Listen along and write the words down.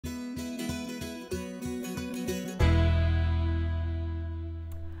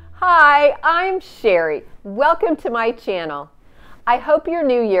Hi, I'm Sherry. Welcome to my channel. I hope your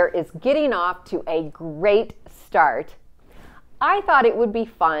new year is getting off to a great start. I thought it would be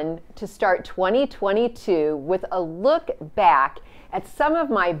fun to start 2022 with a look back at some of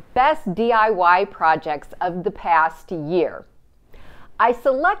my best DIY projects of the past year. I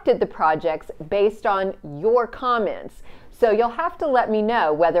selected the projects based on your comments, so you'll have to let me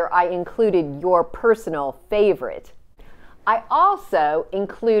know whether I included your personal favorite. I also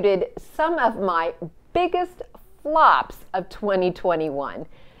included some of my biggest flops of 2021.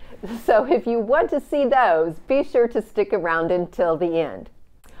 So if you want to see those, be sure to stick around until the end.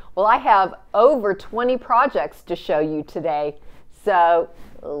 Well, I have over 20 projects to show you today, so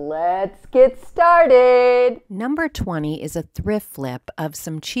let's get started. Number 20 is a thrift flip of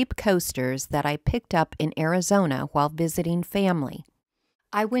some cheap coasters that I picked up in Arizona while visiting family.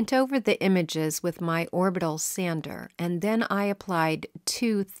 I went over the images with my orbital sander, and then I applied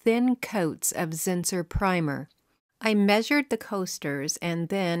 2 thin coats of Zinsser primer. I measured the coasters and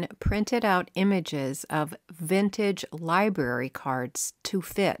then printed out images of vintage library cards to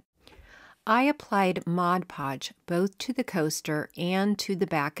fit. I applied Mod Podge both to the coaster and to the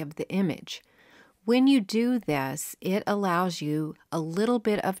back of the image. When you do this, it allows you a little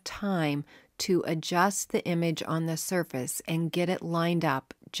bit of time to adjust the image on the surface and get it lined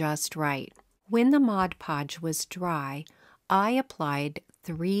up just right. When the Mod Podge was dry, I applied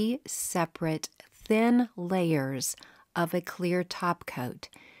 3 separate thin layers of a clear top coat.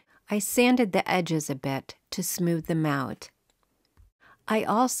 I sanded the edges a bit to smooth them out. I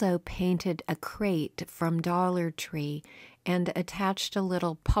also painted a crate from Dollar Tree and attached a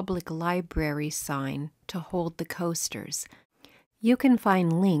little public library sign to hold the coasters. You can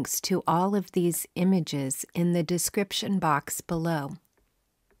find links to all of these images in the description box below.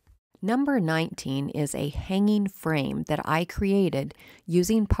 Number 19 is a hanging frame that I created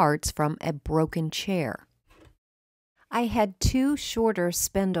using parts from a broken chair. I had 2 shorter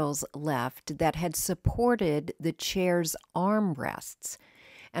spindles left that had supported the chair's armrests,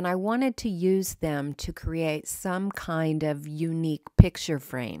 and I wanted to use them to create some kind of unique picture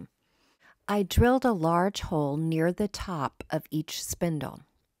frame. I drilled a large hole near the top of each spindle.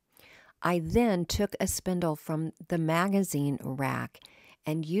 I then took a spindle from the magazine rack,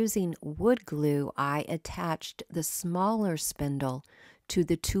 and using wood glue, I attached the smaller spindle to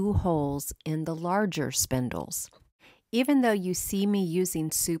the 2 holes in the larger spindles. Even though you see me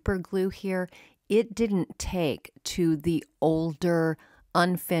using super glue here, it didn't take to the older,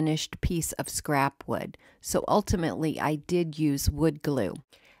 unfinished piece of scrap wood, so ultimately I did use wood glue.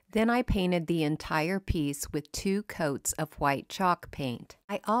 Then I painted the entire piece with 2 coats of white chalk paint.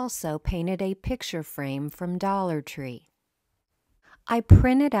 I also painted a picture frame from Dollar Tree. I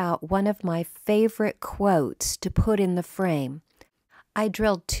printed out one of my favorite quotes to put in the frame. I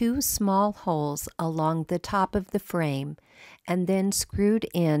drilled 2 small holes along the top of the frame and then screwed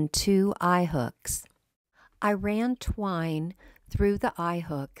in 2 eye hooks. I ran twine through the eye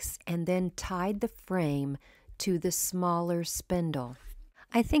hooks and then tied the frame to the smaller spindle.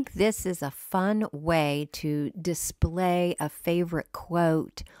 I think this is a fun way to display a favorite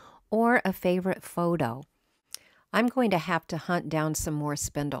quote or a favorite photo. I'm going to have to hunt down some more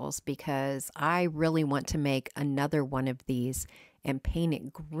spindles because I really want to make another one of these and paint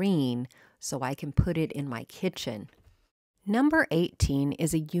it green so I can put it in my kitchen. Number 18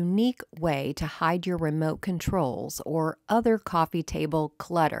 is a unique way to hide your remote controls or other coffee table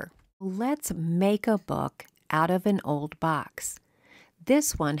clutter. Let's make a book out of an old box.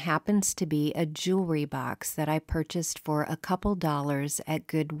 This one happens to be a jewelry box that I purchased for a couple dollars at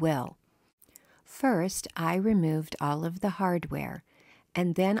Goodwill. First, I removed all of the hardware,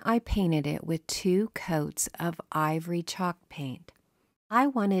 and then I painted it with 2 coats of ivory chalk paint. I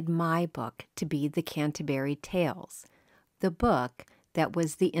wanted my book to be the Canterbury Tales, the book that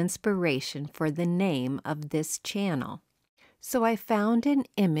was the inspiration for the name of this channel. So I found an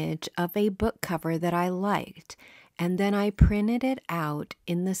image of a book cover that I liked, and then I printed it out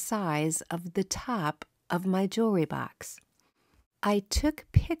in the size of the top of my jewelry box. I took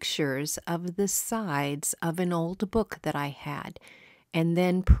pictures of the sides of an old book that I had, and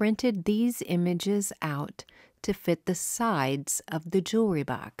then printed these images out to fit the sides of the jewelry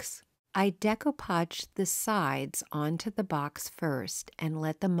box. I decoupaged the sides onto the box first and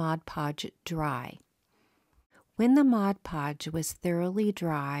let the Mod Podge dry. When the Mod Podge was thoroughly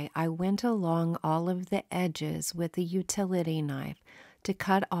dry, I went along all of the edges with a utility knife to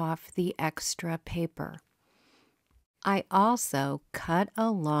cut off the extra paper. I also cut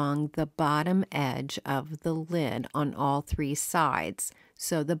along the bottom edge of the lid on all 3 sides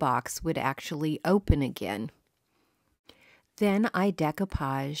so the box would actually open again. Then I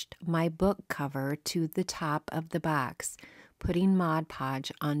decoupaged my book cover to the top of the box, putting Mod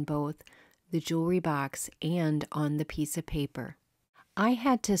Podge on both the jewelry box and on the piece of paper. I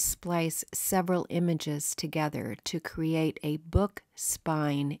had to splice several images together to create a book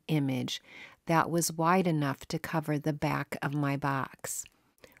spine image that was wide enough to cover the back of my box.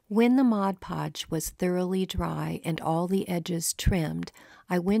 When the Mod Podge was thoroughly dry and all the edges trimmed,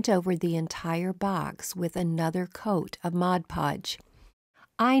 I went over the entire box with another coat of Mod Podge.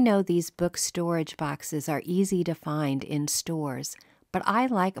 I know these book storage boxes are easy to find in stores, but I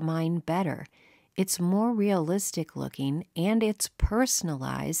like mine better. It's more realistic looking and it's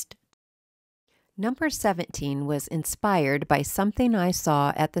personalized. Number 17 was inspired by something I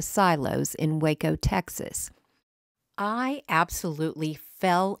saw at the silos in Waco, Texas. I absolutely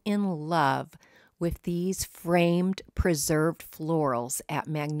fell in love with these framed preserved florals at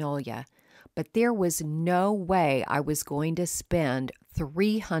Magnolia, but there was no way I was going to spend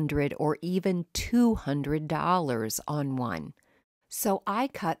 $300 or even $200 on one. So I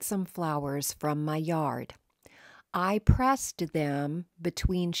cut some flowers from my yard. I pressed them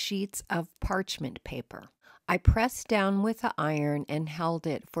between sheets of parchment paper. I pressed down with the iron and held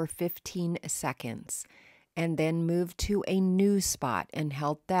it for 15 seconds, and then moved to a new spot and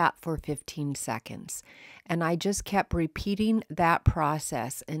held that for 15 seconds. And I just kept repeating that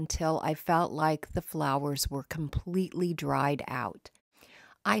process until I felt like the flowers were completely dried out.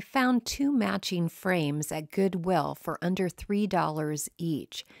 I found 2 matching frames at Goodwill for under $3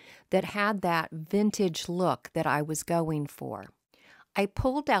 each that had that vintage look that I was going for. I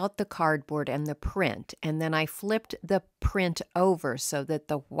pulled out the cardboard and the print, and then I flipped the print over so that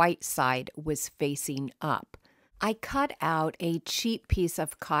the white side was facing up. I cut out a cheap piece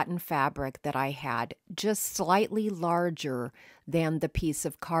of cotton fabric that I had, just slightly larger than the piece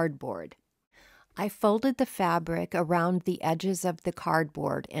of cardboard. I folded the fabric around the edges of the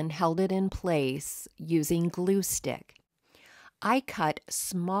cardboard and held it in place using glue stick. I cut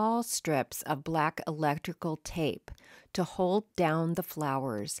small strips of black electrical tape to hold down the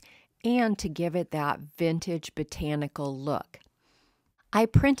flowers and to give it that vintage botanical look. I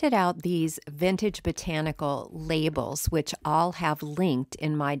printed out these vintage botanical labels, which I'll have linked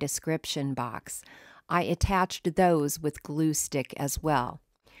in my description box. I attached those with glue stick as well.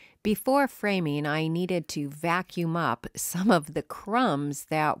 Before framing, I needed to vacuum up some of the crumbs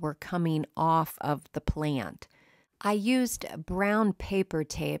that were coming off of the plant. I used brown paper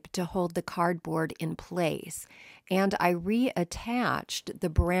tape to hold the cardboard in place, and I reattached the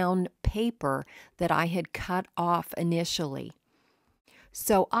brown paper that I had cut off initially.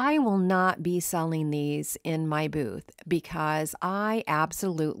 So I will not be selling these in my booth because I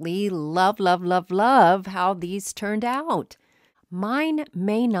absolutely love how these turned out. Mine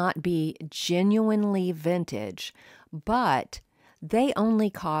may not be genuinely vintage, but they only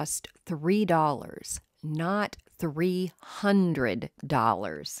cost $3, not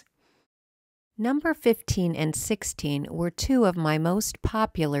 $300. Number 15 and 16 were 2 of my most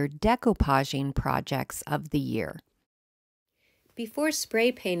popular decoupaging projects of the year. Before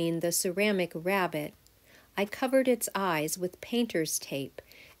spray painting the ceramic rabbit, I covered its eyes with painter's tape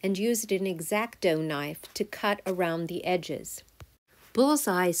and used an X-Acto knife to cut around the edges.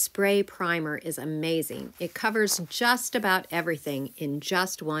 Bullseye Spray Primer is amazing. It covers just about everything in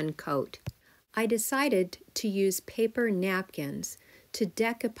just one coat. I decided to use paper napkins to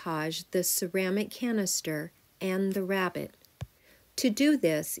decoupage the ceramic canister and the rabbit. To do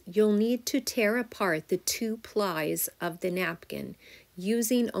this, you'll need to tear apart the 2 plies of the napkin,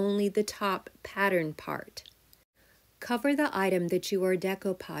 using only the top pattern part. Cover the item that you are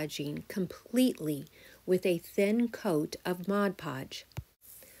decoupaging completely with a thin coat of Mod Podge.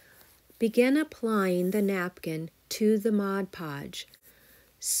 Begin applying the napkin to the Mod Podge.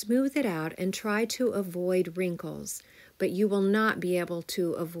 Smooth it out and try to avoid wrinkles, but you will not be able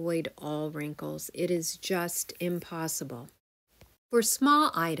to avoid all wrinkles. It is just impossible. For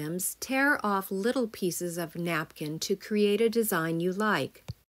small items, tear off little pieces of napkin to create a design you like.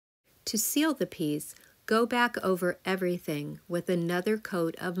 To seal the piece, go back over everything with another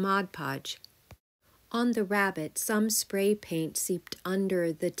coat of Mod Podge. On the rabbit, some spray paint seeped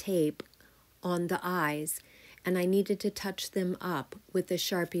under the tape on the eyes, and I needed to touch them up with a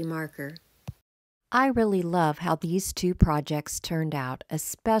Sharpie marker. I really love how these 2 projects turned out,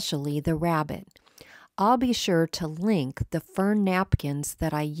 especially the rabbit. I'll be sure to link the fern napkins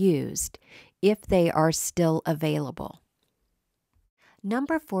that I used if they are still available.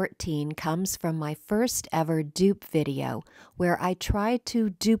 Number 14 comes from my first ever dupe video where I tried to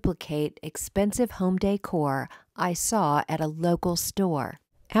duplicate expensive home decor I saw at a local store.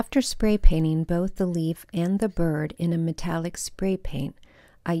 After spray painting both the leaf and the bird in a metallic spray paint,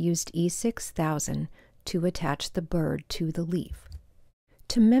 I used E6000 to attach the bird to the leaf.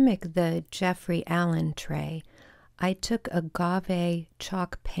 To mimic the Jeffrey Allen tray, I took agave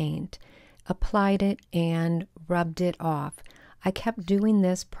chalk paint, applied it, and rubbed it off. I kept doing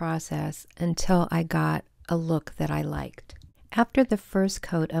this process until I got a look that I liked. After the first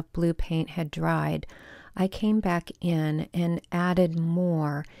coat of blue paint had dried, I came back in and added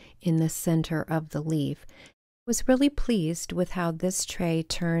more in the center of the leaf. I was really pleased with how this tray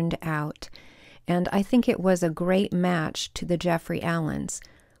turned out, and I think it was a great match to the Jeffrey Allens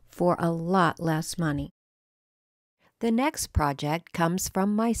for a lot less money. The next project comes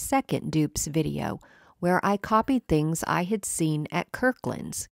from my second dupes video, where I copied things I had seen at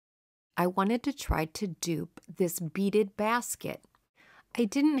Kirkland's. I wanted to try to dupe this beaded basket. I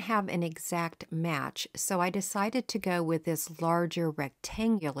didn't have an exact match, so I decided to go with this larger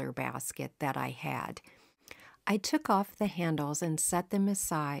rectangular basket that I had. I took off the handles and set them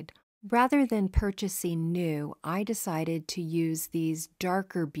aside. Rather than purchasing new, I decided to use these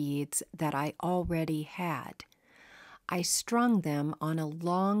darker beads that I already had. I strung them on a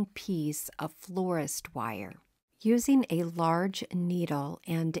long piece of florist wire. Using a large needle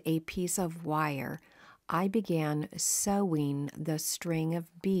and a piece of wire, I began sewing the string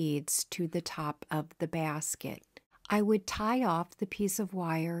of beads to the top of the basket. I would tie off the piece of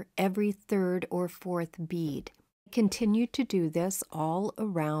wire every third or fourth bead. I continued to do this all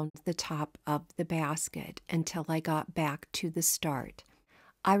around the top of the basket until I got back to the start.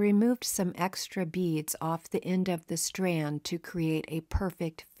 I removed some extra beads off the end of the strand to create a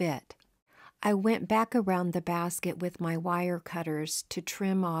perfect fit. I went back around the basket with my wire cutters to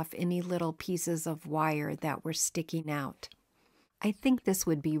trim off any little pieces of wire that were sticking out. I think this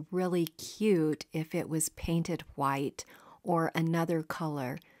would be really cute if it was painted white or another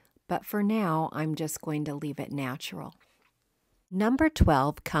color, but for now I'm just going to leave it natural. Number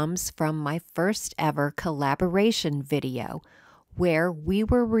 12 comes from my first ever collaboration video, where we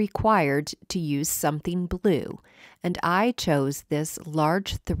were required to use something blue, and I chose this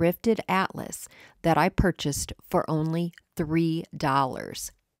large thrifted atlas that I purchased for only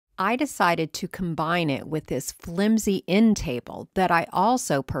 $3. I decided to combine it with this flimsy end table that I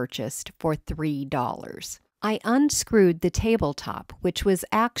also purchased for $3. I unscrewed the tabletop, which was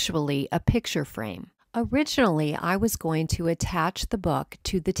actually a picture frame. Originally, I was going to attach the book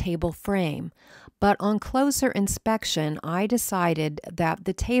to the table frame, but on closer inspection, I decided that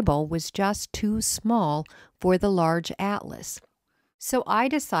the table was just too small for the large atlas. So I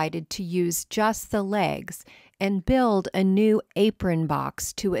decided to use just the legs and build a new apron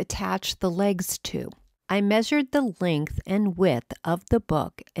box to attach the legs to. I measured the length and width of the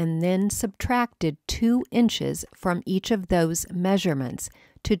book and then subtracted 2 inches from each of those measurements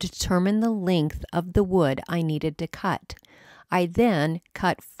to determine the length of the wood I needed to cut. I then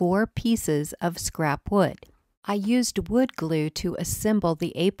cut 4 pieces of scrap wood. I used wood glue to assemble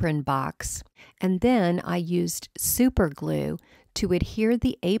the apron box, and then I used super glue to adhere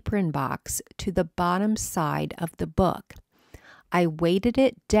the apron box to the bottom side of the book. I weighted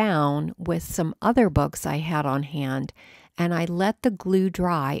it down with some other books I had on hand, and I let the glue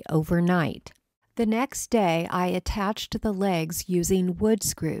dry overnight. The next day, I attached the legs using wood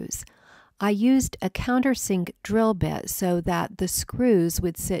screws. I used a countersink drill bit so that the screws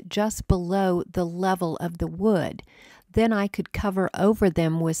would sit just below the level of the wood. Then I could cover over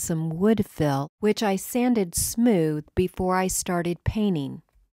them with some wood fill, which I sanded smooth before I started painting.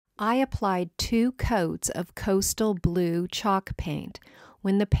 I applied 2 coats of coastal blue chalk paint.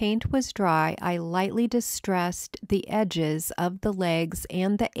 When the paint was dry, I lightly distressed the edges of the legs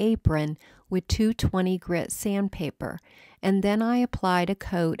and the apron with 220 grit sandpaper, and then I applied a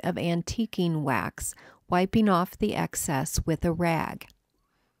coat of antiquing wax, wiping off the excess with a rag.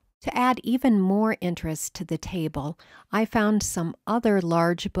 To add even more interest to the table, I found some other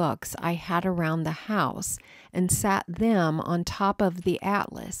large books I had around the house and sat them on top of the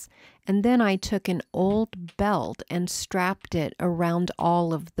atlas, and then I took an old belt and strapped it around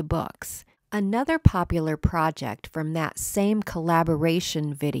all of the books. Another popular project from that same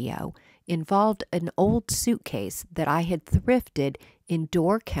collaboration video involved an old suitcase that I had thrifted in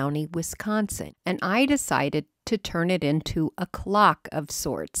Door County, Wisconsin, and I decided to turn it into a clock of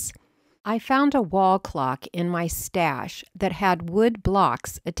sorts. I found a wall clock in my stash that had wood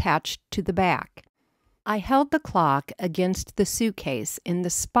blocks attached to the back. I held the clock against the suitcase in the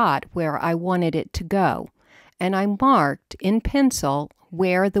spot where I wanted it to go, and I marked in pencil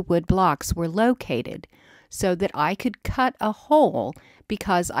where the wood blocks were located so that I could cut a hole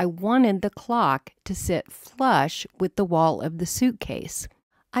because I wanted the clock to sit flush with the wall of the suitcase.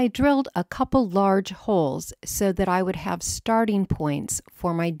 I drilled a couple large holes so that I would have starting points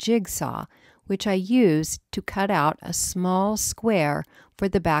for my jigsaw, which I used to cut out a small square for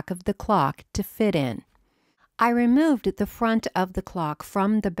the back of the clock to fit in. I removed the front of the clock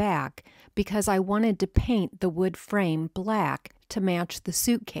from the back because I wanted to paint the wood frame black to match the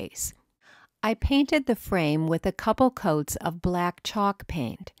suitcase. I painted the frame with a couple coats of black chalk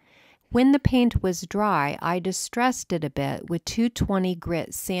paint. When the paint was dry, I distressed it a bit with 220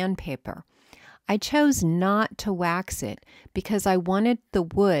 grit sandpaper. I chose not to wax it because I wanted the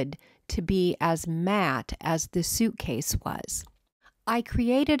wood to be as matte as the suitcase was. I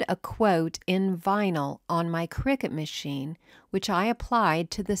created a quote in vinyl on my Cricut machine, which I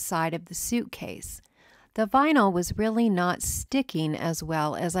applied to the side of the suitcase. The vinyl was really not sticking as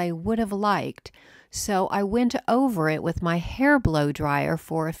well as I would have liked, so I went over it with my hair blow dryer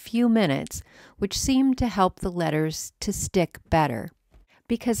for a few minutes, which seemed to help the letters to stick better.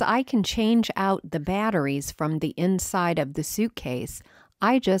 Because I can change out the batteries from the inside of the suitcase,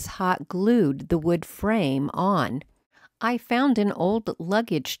 I just hot glued the wood frame on. I found an old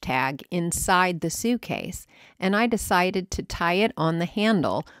luggage tag inside the suitcase, and I decided to tie it on the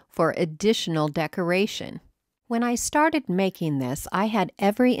handle for additional decoration. When I started making this, I had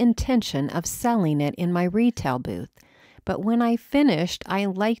every intention of selling it in my retail booth, but when I finished, I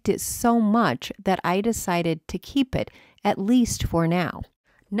liked it so much that I decided to keep it, at least for now.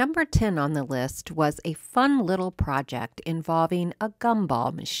 Number 10 on the list was a fun little project involving a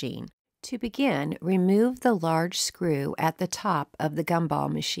gumball machine. To begin, remove the large screw at the top of the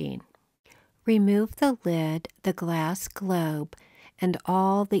gumball machine. Remove the lid, the glass globe, and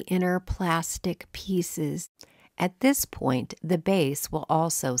all the inner plastic pieces. At this point, the base will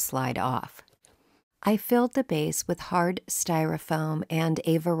also slide off. I filled the base with hard styrofoam and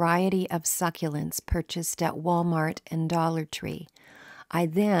a variety of succulents purchased at Walmart and Dollar Tree. I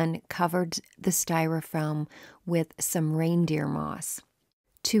then covered the styrofoam with some reindeer moss.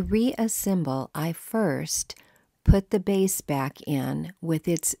 To reassemble, I first put the base back in with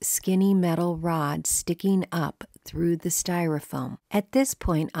its skinny metal rod sticking up through the styrofoam. At this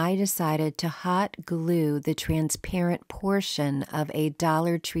point, I decided to hot glue the transparent portion of a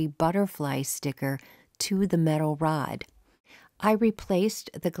Dollar Tree butterfly sticker to the metal rod. I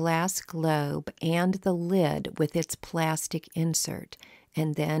replaced the glass globe and the lid with its plastic insert,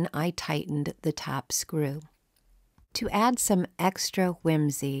 and then I tightened the top screw. To add some extra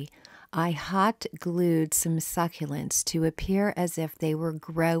whimsy, I hot glued some succulents to appear as if they were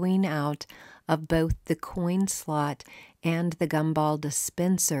growing out of both the coin slot and the gumball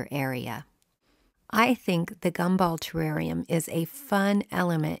dispenser area. I think the gumball terrarium is a fun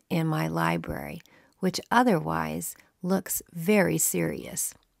element in my library, which otherwise looks very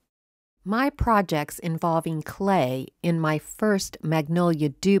serious. My projects involving clay in my first Magnolia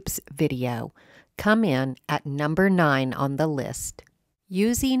Dupes video come in at number 9 on the list.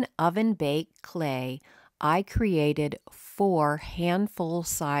 Using oven-baked clay, I created 4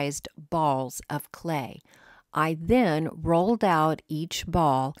 handful-sized balls of clay. I then rolled out each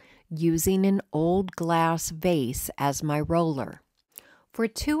ball using an old glass vase as my roller. For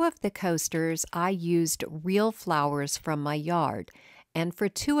 2 of the coasters, I used real flowers from my yard, and for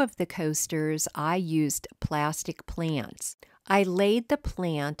 2 of the coasters, I used plastic plants. I laid the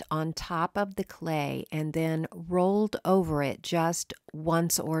plant on top of the clay and then rolled over it just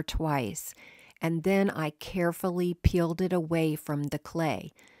once or twice, and then I carefully peeled it away from the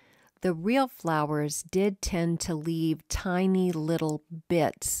clay. The real flowers did tend to leave tiny little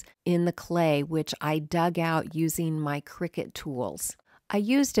bits in the clay, which I dug out using my Cricut tools. I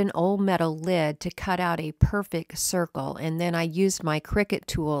used an old metal lid to cut out a perfect circle, and then I used my Cricut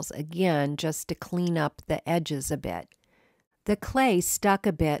tools again just to clean up the edges a bit. The clay stuck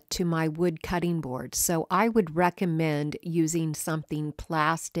a bit to my wood cutting board, so I would recommend using something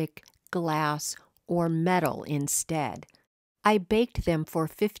plastic, glass, or metal instead. I baked them for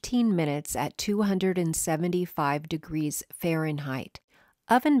 15 minutes at 275 degrees Fahrenheit.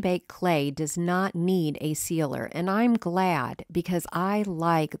 Oven-baked clay does not need a sealer, and I'm glad because I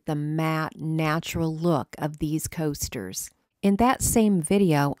like the matte, natural look of these coasters. In that same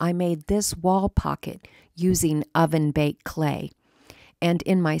video, I made this wall pocket using oven-baked clay. And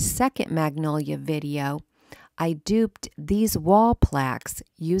in my second Magnolia video, I duped these wall plaques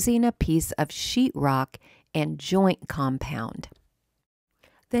using a piece of sheetrock and joint compound.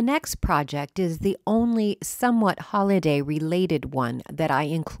 The next project is the only somewhat holiday-related one that I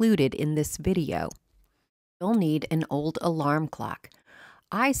included in this video. You'll need an old alarm clock.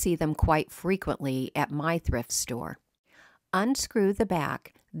 I see them quite frequently at my thrift store. Unscrew the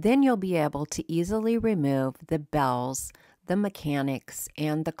back, then you'll be able to easily remove the bells, the mechanics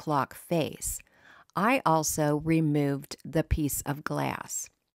and the clock face. I also removed the piece of glass.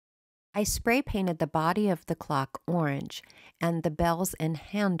 I spray painted the body of the clock orange and the bells and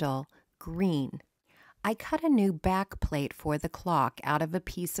handle green. I cut a new back plate for the clock out of a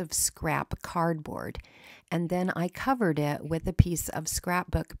piece of scrap cardboard, and then I covered it with a piece of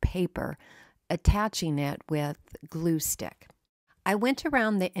scrapbook paper, attaching it with glue stick. I went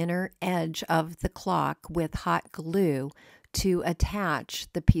around the inner edge of the clock with hot glue to attach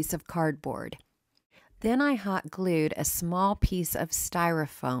the piece of cardboard. Then I hot glued a small piece of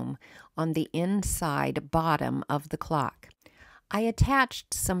styrofoam on the inside bottom of the clock. I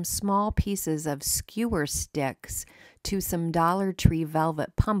attached some small pieces of skewer sticks to some Dollar Tree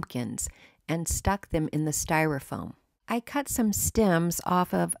velvet pumpkins and stuck them in the styrofoam. I cut some stems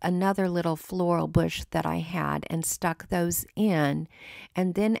off of another little floral bush that I had and stuck those in,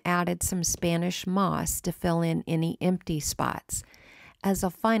 and then added some Spanish moss to fill in any empty spots. As a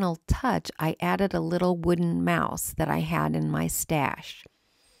final touch, I added a little wooden mouse that I had in my stash.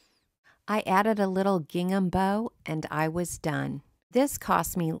 I added a little gingham bow, and I was done. This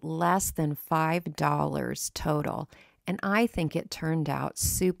cost me less than $5 total, and I think it turned out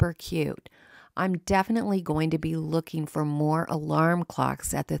super cute. I'm definitely going to be looking for more alarm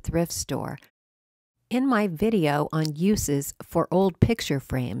clocks at the thrift store. In my video on uses for old picture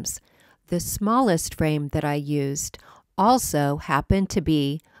frames, the smallest frame that I used also happened to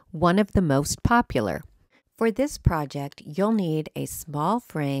be one of the most popular. For this project, you'll need a small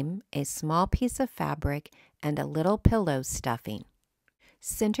frame, a small piece of fabric, and a little pillow stuffing.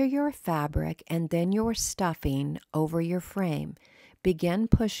 Center your fabric and then your stuffing over your frame. Begin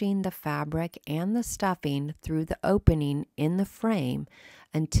pushing the fabric and the stuffing through the opening in the frame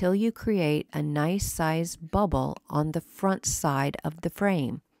until you create a nice sized bubble on the front side of the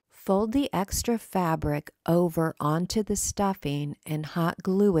frame. Fold the extra fabric over onto the stuffing and hot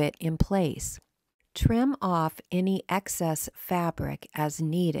glue it in place. Trim off any excess fabric as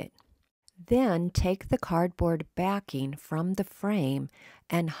needed. Then take the cardboard backing from the frame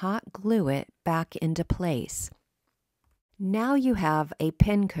and hot glue it back into place. Now you have a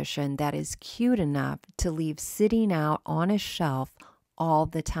pincushion that is cute enough to leave sitting out on a shelf all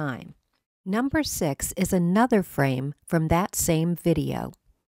the time. Number 6 is another frame from that same video.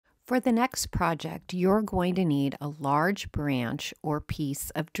 For the next project, you're going to need a large branch or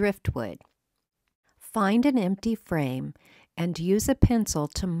piece of driftwood. Find an empty frame and use a pencil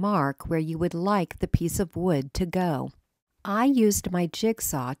to mark where you would like the piece of wood to go. I used my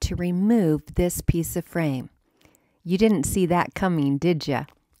jigsaw to remove this piece of frame. You didn't see that coming, did you?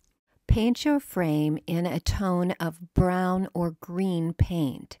 Paint your frame in a tone of brown or green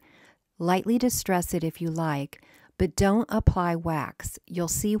paint. Lightly distress it if you like, but don't apply wax. You'll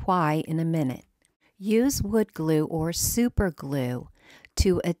see why in a minute. Use wood glue or super glue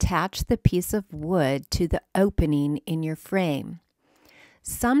to attach the piece of wood to the opening in your frame.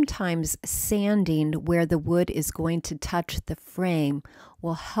 Sometimes sanding where the wood is going to touch the frame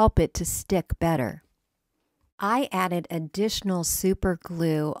will help it to stick better. I added additional super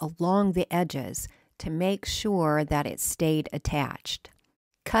glue along the edges to make sure that it stayed attached.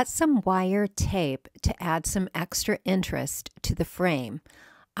 Cut some wire tape to add some extra interest to the frame.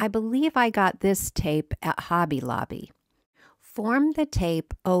 I believe I got this tape at Hobby Lobby. Form the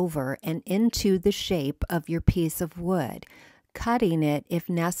tape over and into the shape of your piece of wood, cutting it if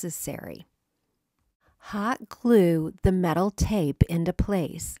necessary. Hot glue the metal tape into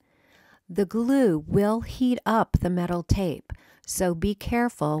place. The glue will heat up the metal tape, so be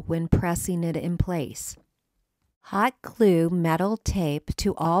careful when pressing it in place. Hot glue metal tape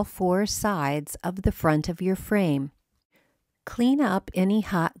to all 4 sides of the front of your frame. Clean up any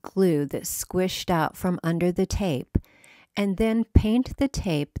hot glue that's squished out from under the tape, and then paint the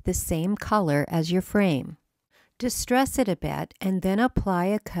tape the same color as your frame. Distress it a bit and then apply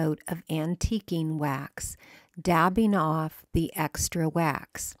a coat of antiquing wax, dabbing off the extra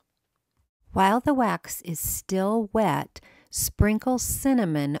wax. While the wax is still wet, sprinkle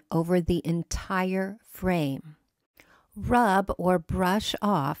cinnamon over the entire frame. Rub or brush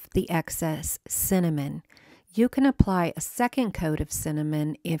off the excess cinnamon. You can apply a second coat of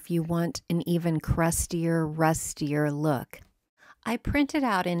cinnamon if you want an even crustier, rustier look. I printed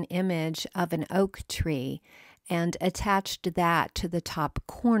out an image of an oak tree and attached that to the top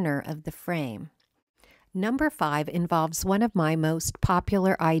corner of the frame. Number 5 involves one of my most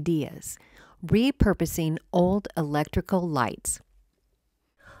popular ideas, repurposing old electrical lights.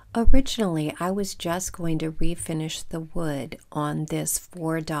 Originally, I was just going to refinish the wood on this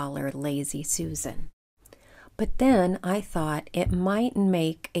 $4 Lazy Susan. But then I thought it might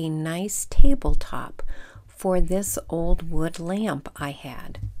make a nice tabletop for this old wood lamp I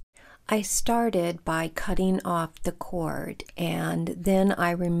had. I started by cutting off the cord, and then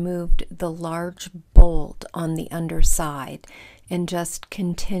I removed the large bolt on the underside and just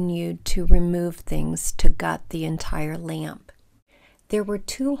continued to remove things to gut the entire lamp. There were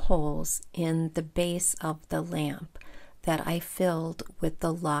 2 holes in the base of the lamp that I filled with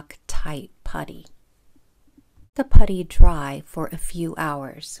the Loctite putty. The putty dry for a few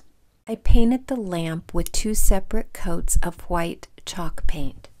hours. I painted the lamp with 2 separate coats of white chalk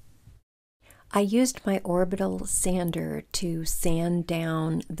paint. I used my orbital sander to sand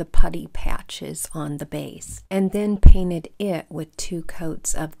down the putty patches on the base, and then painted it with 2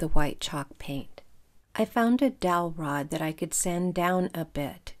 coats of the white chalk paint. I found a dowel rod that I could sand down a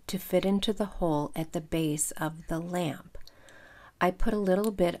bit to fit into the hole at the base of the lamp. I put a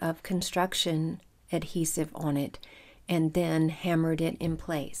little bit of construction adhesive on it and then hammered it in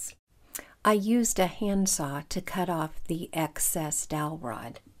place. I used a handsaw to cut off the excess dowel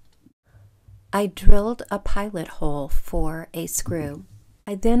rod. I drilled a pilot hole for a screw.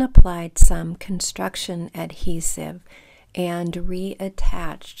 I then applied some construction adhesive and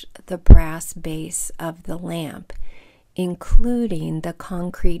reattached the brass base of the lamp, including the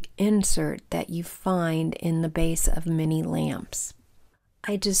concrete insert that you find in the base of many lamps.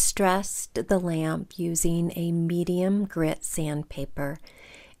 I distressed the lamp using a medium grit sandpaper,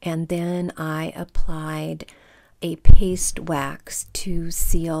 and then I applied a paste wax to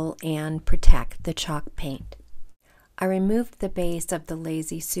seal and protect the chalk paint. I removed the base of the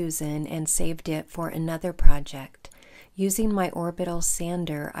Lazy Susan and saved it for another project. Using my orbital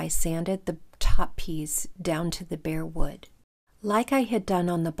sander, I sanded the top piece down to the bare wood. Like I had done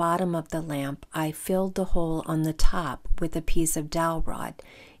on the bottom of the lamp, I filled the hole on the top with a piece of dowel rod,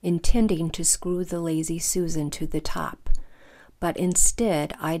 intending to screw the Lazy Susan to the top. But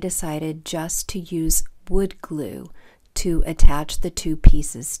instead, I decided just to use wood glue to attach the 2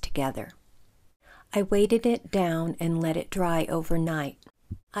 pieces together. I weighted it down and let it dry overnight.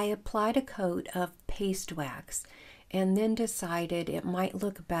 I applied a coat of paste wax and then decided it might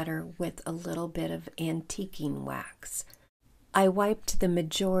look better with a little bit of antiquing wax. I wiped the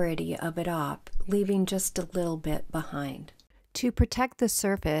majority of it off, leaving just a little bit behind. To protect the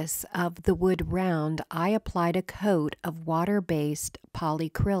surface of the wood round, I applied a coat of water-based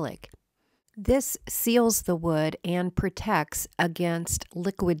polyacrylic. This seals the wood and protects against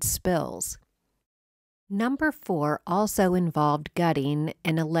liquid spills. Number 4 also involved gutting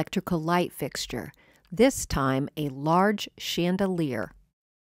an electrical light fixture, this time a large chandelier.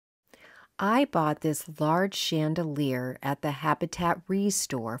 I bought this large chandelier at the Habitat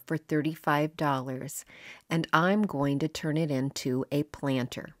Restore for $35, and I'm going to turn it into a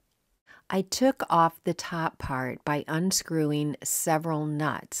planter. I took off the top part by unscrewing several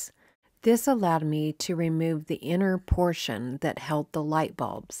nuts. This allowed me to remove the inner portion that held the light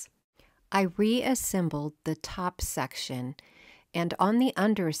bulbs. I reassembled the top section, and on the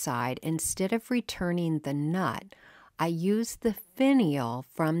underside, instead of returning the nut, I used the finial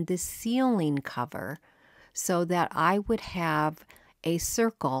from the ceiling cover so that I would have a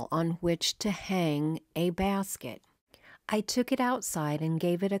circle on which to hang a basket. I took it outside and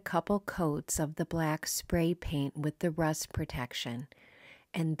gave it a couple coats of the black spray paint with the rust protection,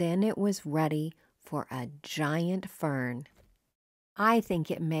 and then it was ready for a giant fern. I think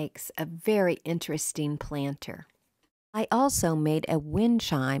it makes a very interesting planter. I also made a wind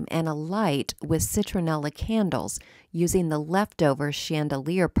chime and a light with citronella candles using the leftover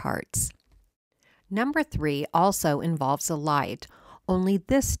chandelier parts. Number 3 also involves a light, only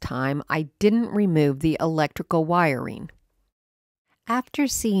this time I didn't remove the electrical wiring. After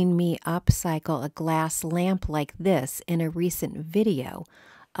seeing me upcycle a glass lamp like this in a recent video,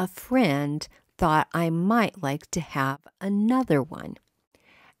 a friend thought I might like to have another one.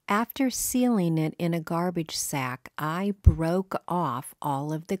 After sealing it in a garbage sack, I broke off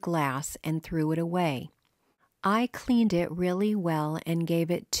all of the glass and threw it away. I cleaned it really well and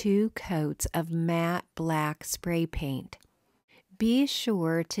gave it 2 coats of matte black spray paint. Be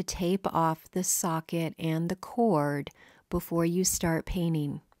sure to tape off the socket and the cord before you start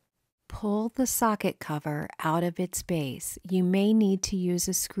painting. Pull the socket cover out of its base. You may need to use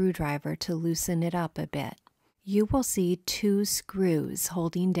a screwdriver to loosen it up a bit. You will see 2 screws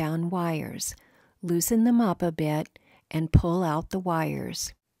holding down wires. Loosen them up a bit and pull out the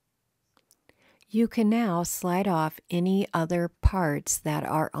wires. You can now slide off any other parts that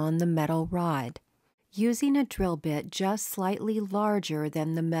are on the metal rod. Using a drill bit just slightly larger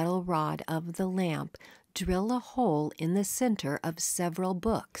than the metal rod of the lamp, drill a hole in the center of several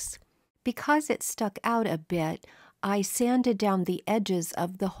books. Because it stuck out a bit, I sanded down the edges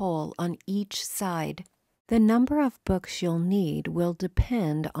of the hole on each side. The number of books you'll need will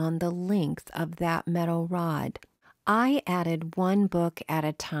depend on the length of that metal rod. I added one book at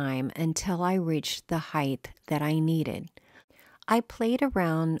a time until I reached the height that I needed. I played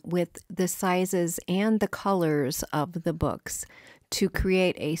around with the sizes and the colors of the books to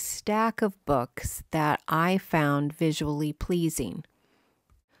create a stack of books that I found visually pleasing.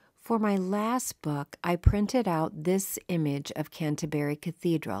 For my last book, I printed out this image of Canterbury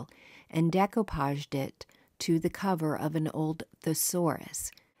Cathedral and decoupaged it to the cover of an old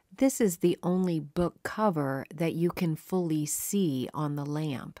thesaurus. This is the only book cover that you can fully see on the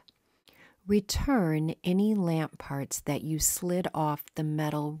lamp. Return any lamp parts that you slid off the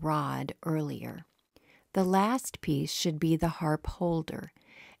metal rod earlier. The last piece should be the harp holder,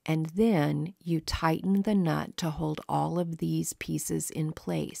 and then you tighten the nut to hold all of these pieces in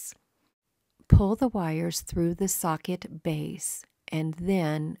place. Pull the wires through the socket base and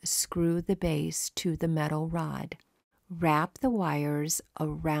then screw the base to the metal rod. Wrap the wires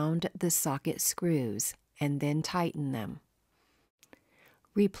around the socket screws and then tighten them.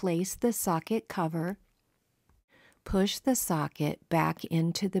 Replace the socket cover. Push the socket back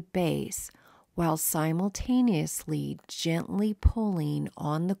into the base while simultaneously gently pulling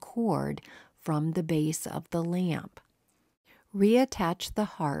on the cord from the base of the lamp. Reattach the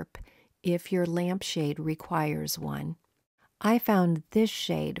harp if your lampshade requires one. I found this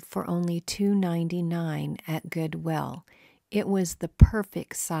shade for only $2.99 at Goodwill. It was the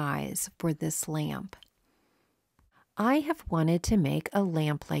perfect size for this lamp. I have wanted to make a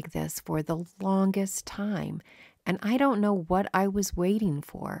lamp like this for the longest time, and I don't know what I was waiting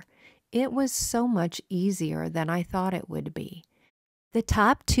for. It was so much easier than I thought it would be. The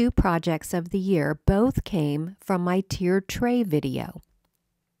top 2 projects of the year both came from my tiered tray video.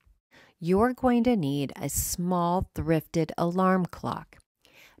 You're going to need a small thrifted alarm clock.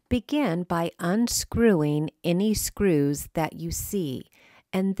 Begin by unscrewing any screws that you see,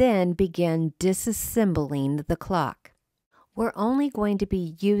 and then begin disassembling the clock. We're only going to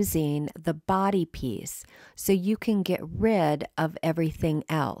be using the body piece, so you can get rid of everything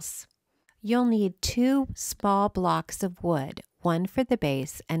else. You'll need 2 small blocks of wood, one for the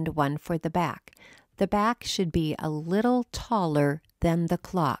base and one for the back. The back should be a little taller than the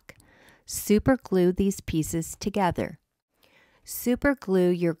clock. Super glue these pieces together. Super glue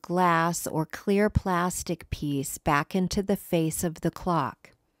your glass or clear plastic piece back into the face of the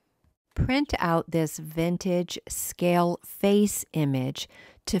clock. Print out this vintage scale face image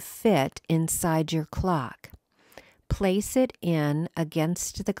to fit inside your clock. Place it in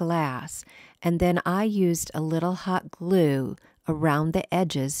against the glass, and then I used a little hot glue around the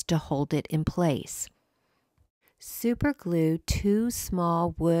edges to hold it in place. Super glue 2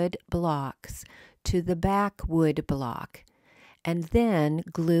 small wood blocks to the back wood block, and then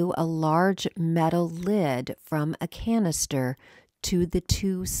glue a large metal lid from a canister to the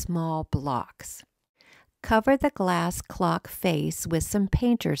 2 small blocks. Cover the glass clock face with some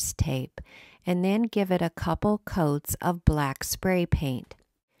painter's tape, and then give it a couple coats of black spray paint.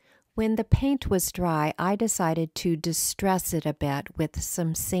 When the paint was dry, I decided to distress it a bit with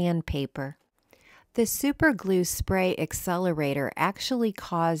some sandpaper. The super glue spray accelerator actually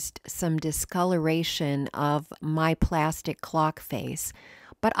caused some discoloration of my plastic clock face,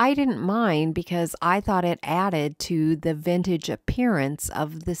 but I didn't mind because I thought it added to the vintage appearance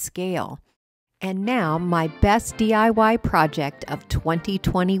of the scale. And now my best DIY project of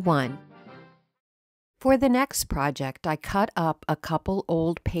 2021. For the next project, I cut up a couple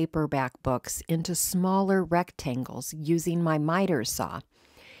old paperback books into smaller rectangles using my miter saw.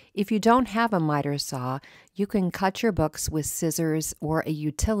 If you don't have a miter saw, you can cut your books with scissors or a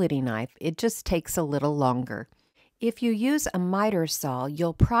utility knife. It just takes a little longer. If you use a miter saw,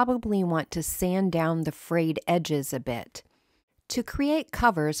 you'll probably want to sand down the frayed edges a bit. To create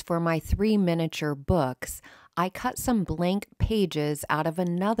covers for my 3 miniature books, I cut some blank pages out of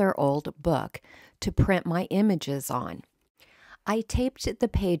another old book to print my images on. I taped the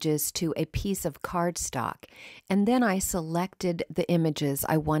pages to a piece of cardstock, and then I selected the images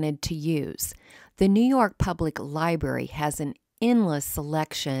I wanted to use. The New York Public Library has an endless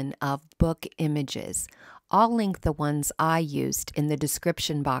selection of book images. I'll link the ones I used in the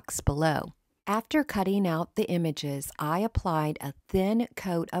description box below. After cutting out the images, I applied a thin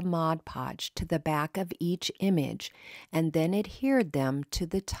coat of Mod Podge to the back of each image and then adhered them to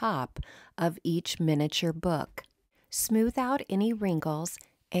the top of each miniature book. Smooth out any wrinkles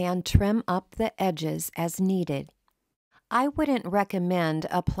and trim up the edges as needed. I wouldn't recommend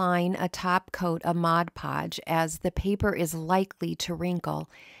applying a top coat of Mod Podge as the paper is likely to wrinkle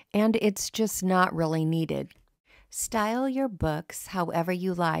and it's just not really needed. Style your books however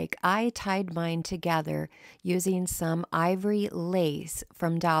you like. I tied mine together using some ivory lace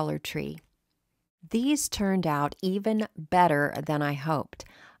from Dollar Tree. These turned out even better than I hoped.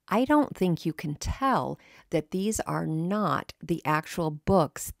 I don't think you can tell that these are not the actual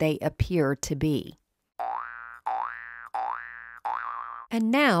books they appear to be.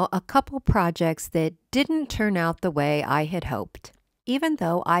 And now a couple projects that didn't turn out the way I had hoped. Even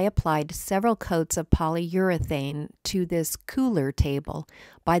though I applied several coats of polyurethane to this cooler table,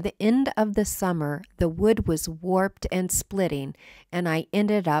 by the end of the summer the wood was warped and splitting, and I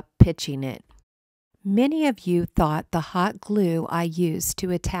ended up pitching it. Many of you thought the hot glue I used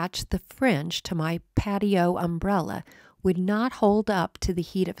to attach the fringe to my patio umbrella would not hold up to the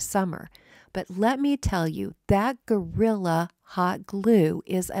heat of summer, but let me tell you, that Gorilla hot glue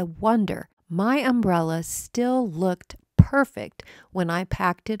is a wonder. My umbrella still looked perfect when I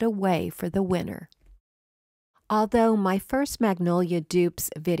packed it away for the winter. Although my first Magnolia Dupes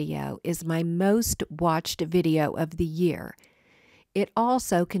video is my most watched video of the year, it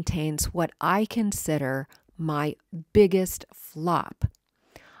also contains what I consider my biggest flop.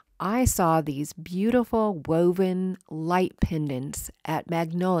 I saw these beautiful woven light pendants at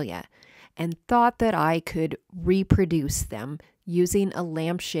Magnolia and thought that I could reproduce them using a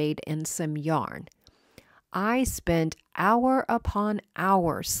lampshade and some yarn. I spent hour upon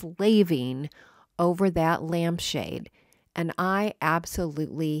hour slaving over that lampshade, and I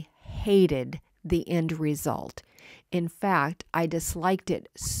absolutely hated the end result. In fact, I disliked it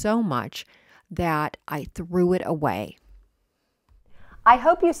so much that I threw it away. I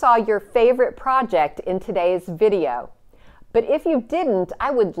hope you saw your favorite project in today's video. But if you didn't,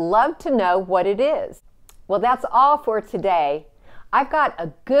 I would love to know what it is. Well, that's all for today. I've got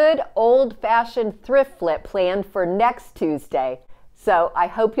a good old-fashioned thrift flip planned for next Tuesday, so I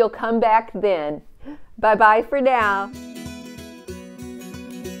hope you'll come back then. Bye-bye for now.